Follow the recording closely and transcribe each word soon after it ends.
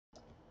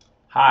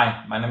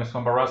Hi, my name is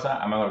Juan Barrosa.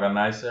 I'm an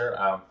organizer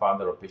and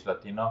founder of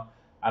PitchLatino,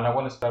 and I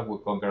want to start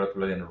with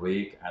congratulating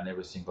Rick and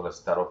every single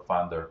startup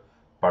founder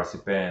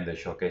participating in the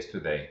showcase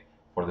today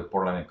for the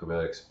Portland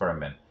Incubator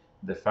Experiment.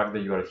 The fact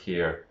that you are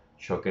here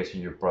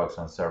showcasing your products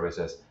and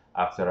services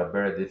after a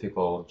very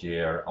difficult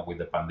year with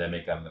the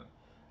pandemic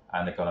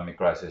and economic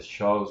crisis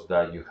shows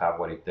that you have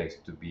what it takes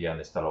to be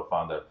an startup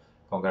founder.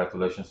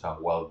 Congratulations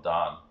and well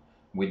done.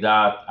 With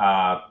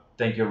that,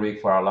 thank you, Rick,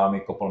 for allowing me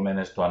a couple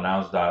minutes to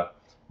announce that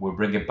we're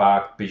bringing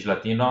back Pitch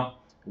Latino.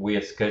 We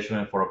are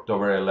scheduling for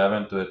October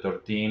 11 to the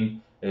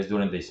 13th. It's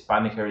during the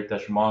Hispanic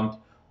Heritage Month.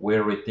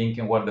 We're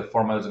rethinking what the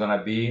format is going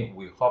to be.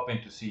 We're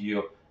hoping to see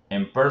you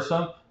in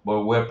person,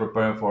 but we're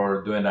preparing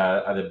for doing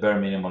at the bare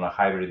minimum a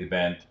hybrid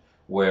event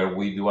where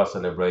we do a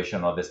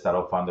celebration of the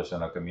startup founders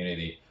in our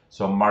community.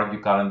 So mark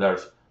your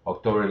calendars,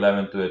 October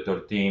 11 to the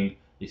 13th,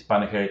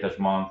 Hispanic Heritage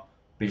Month.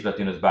 Pitch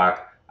Latino is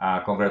back.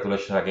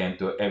 Congratulations again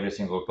to every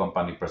single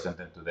company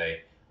presenting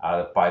today at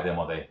the Pi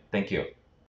Demo Day. Thank you.